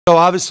So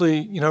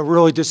obviously,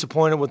 really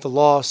disappointed with the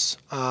loss.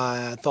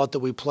 I thought that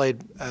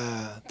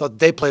thought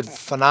they played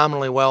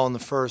phenomenally well in the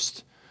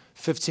first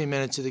 15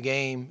 minutes of the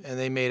game, and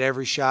they made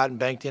every shot and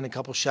banked in a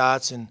couple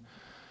shots and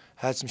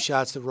had some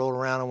shots that rolled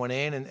around and went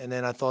in. And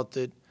then I thought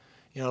that,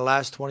 the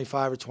last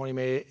 25 or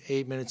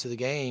 28 minutes of the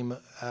game,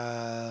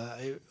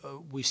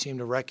 we seemed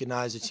to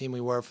recognize the team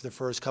we were for the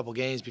first couple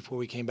games before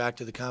we came back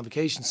to the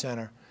Convocation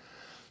Center.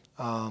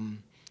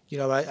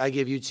 I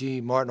give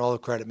UT Martin all the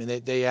credit. I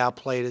mean, they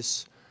outplayed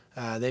us.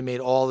 They made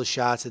all the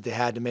shots that they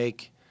had to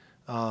make.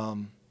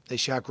 They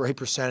shot great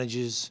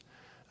percentages.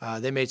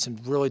 They made some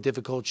really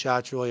difficult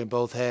shots really in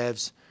both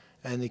halves.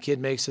 And the kid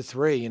makes a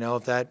three.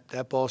 If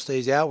that ball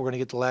stays out, we're going to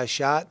get the last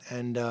shot.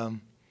 And,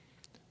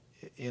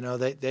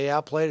 they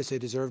outplayed us. They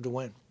deserved to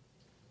win.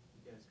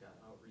 You guys got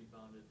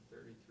out-rebounded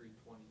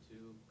 33-22. A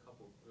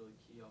couple really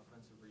key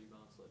offensive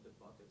rebounds led to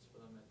buckets for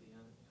them at the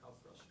end. How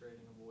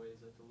frustrating of a way is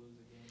that to lose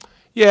a game?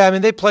 Yeah, I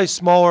mean, they play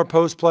smaller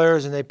post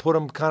players, and they put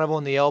them kind of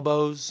on the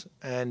elbows,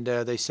 and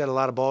they set a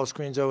lot of ball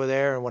screens over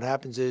there. And what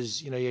happens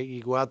is,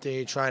 you go out there,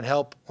 you try and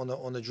help on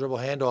the dribble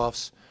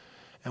handoffs,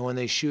 and when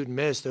they shoot and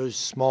miss, those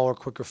smaller,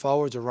 quicker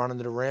forwards are running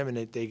to the rim,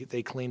 and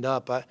they cleaned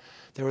up.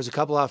 There was a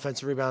couple of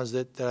offensive rebounds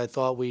that I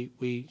thought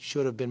we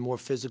should have been more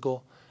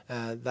physical.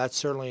 That's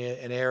certainly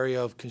an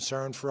area of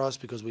concern for us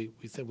because we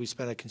think we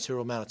spent a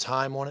considerable amount of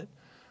time on it,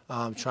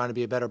 trying to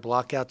be a better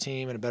blockout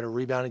team and a better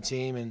rebounding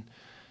team. And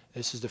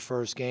this is the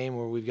first game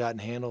where we've gotten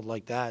handled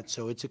like that,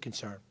 so it's a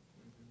concern.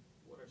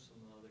 What are some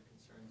other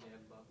concerns you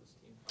have about this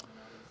team coming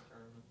out of this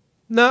tournament?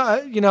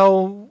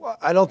 No,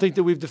 I don't think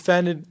that we've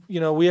defended.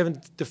 We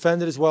haven't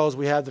defended as well as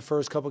we have the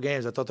first couple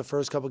games. I thought the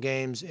first couple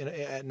games,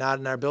 not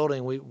in our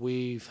building,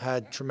 we've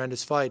had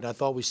tremendous fight, and I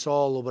thought we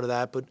saw a little bit of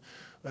that. But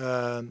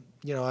I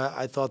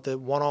thought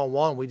that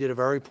one-on-one we did a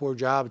very poor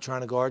job of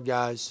trying to guard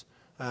guys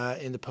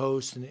in the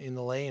post and in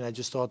the lane. I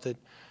just thought that.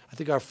 I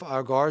think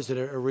our guards did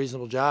a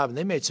reasonable job, and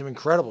they made some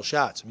incredible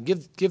shots. I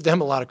mean, give them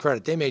a lot of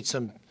credit. They made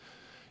some,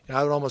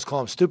 I would almost call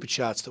them stupid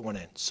shots that went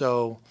in.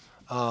 So,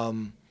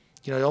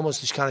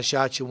 almost the kind of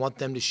shots you want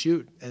them to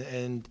shoot,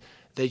 and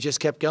they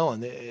just kept going.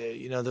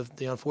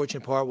 The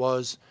unfortunate part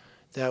was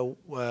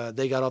that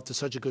they got off to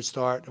such a good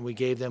start, and we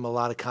gave them a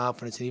lot of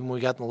confidence. And even when we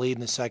got in the lead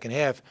in the second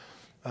half,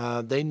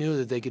 they knew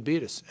that they could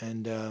beat us.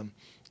 And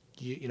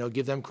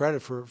give them credit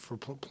for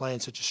playing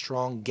such a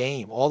strong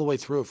game all the way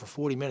through for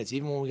 40 minutes.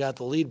 Even when we got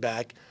the lead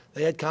back,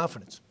 they had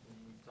confidence.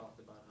 You've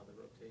talked about how the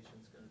rotation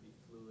is going to be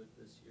fluid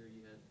this year.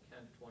 You had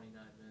Kent 29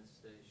 minutes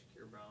today,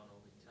 Shakir Brown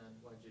only 10.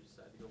 Why did you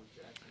decide to go with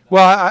Jackson?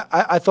 Well,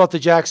 I thought that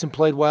Jackson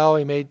played well.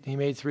 He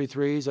made 3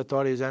 threes. I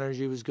thought his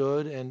energy was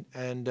good, and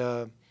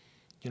it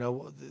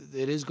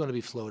is going to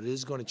be fluid. It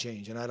is going to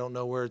change, and I don't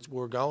know where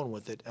we're going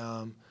with it.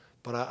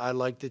 But I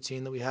like the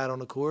team that we had on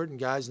the court, and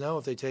guys know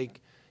if they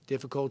take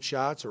difficult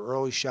shots or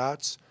early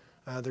shots,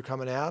 they're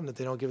coming out, and if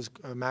they don't give us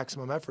a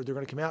maximum effort, they're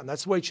going to come out, and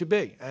that's the way it should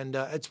be. And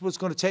it's what it's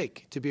going to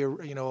take to be,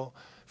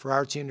 for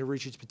our team to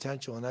reach its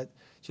potential. And I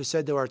just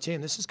said to our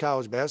team, this is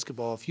college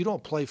basketball. If you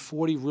don't play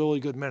 40 really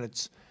good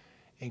minutes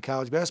in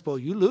college basketball,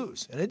 you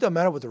lose, and it doesn't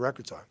matter what the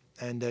records are.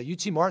 And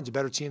UT Martin's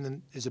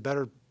is a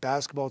better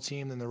basketball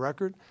team than the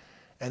record,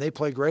 and they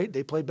played great.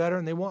 They played better,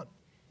 and they won.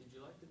 Did you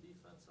like the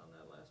defense on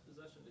that last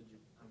possession? Would you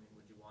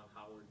want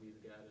Howard to be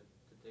the guy to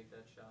take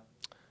that shot?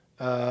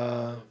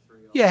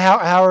 Yeah,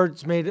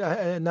 Howard's made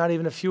not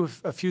even a few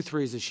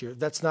threes this year.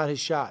 That's not his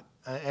shot.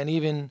 And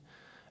even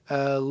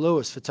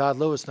Fatad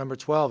Lewis, number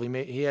 12,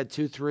 he had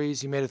 2 threes.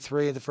 He made a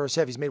 3 in the first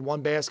half. He's made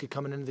 1 basket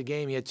coming into the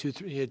game. He had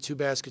 2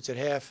 baskets at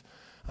half,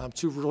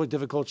 2 really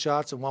difficult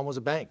shots, and 1 was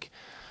a bank.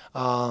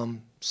 I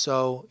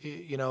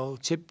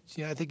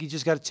think you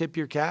just got to tip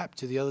your cap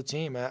to the other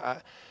team.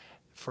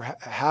 For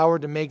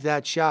Howard to make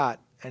that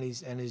shot. And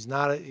he's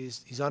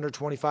under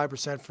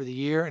 25% for the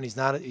year, and he's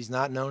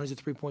not known as a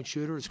 3-point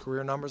shooter. His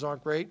career numbers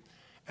aren't great,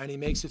 and he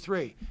makes a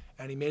 3,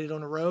 and he made it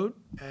on the road,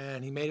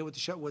 and he made it with the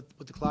shot with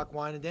the clock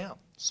winding down.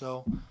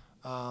 So,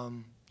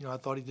 I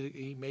thought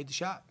he made the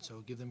shot.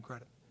 So give them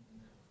credit.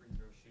 Free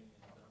throw shooting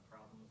has been a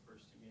problem the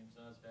first 2 games.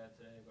 Not as bad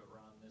today, but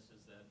Ron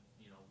misses that.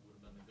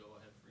 Would have been the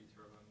go-ahead free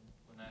throw. And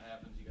when that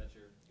happens, you got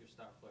your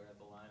star player at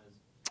the line.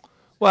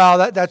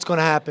 Well, that's going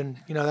to happen.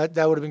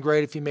 That would have been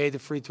great if he made the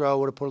free throw.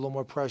 Would have put a little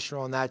more pressure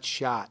on that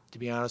shot, to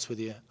be honest with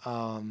you.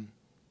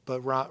 But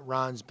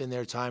Ron's been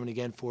there time and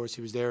again for us.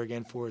 He was there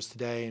again for us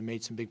today and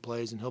made some big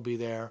plays, and he'll be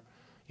there,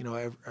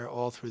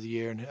 all through the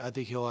year. And I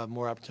think he'll have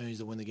more opportunities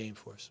to win the game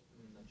for us.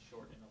 And then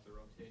shortening up the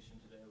rotation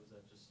today, was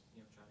that just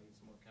trying to get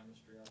some more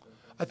chemistry out there?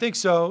 I think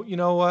so.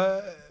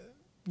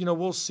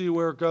 We'll see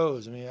where it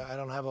goes. I mean, I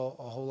don't have a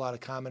whole lot of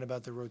comment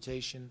about the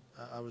rotation.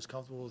 I was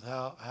comfortable with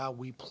how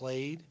we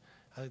played.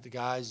 I think the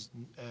guys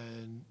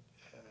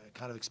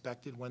kind of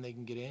expected when they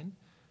can get in,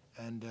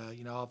 and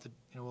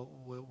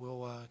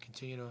we'll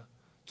continue to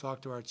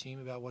talk to our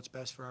team about what's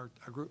best for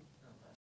our group.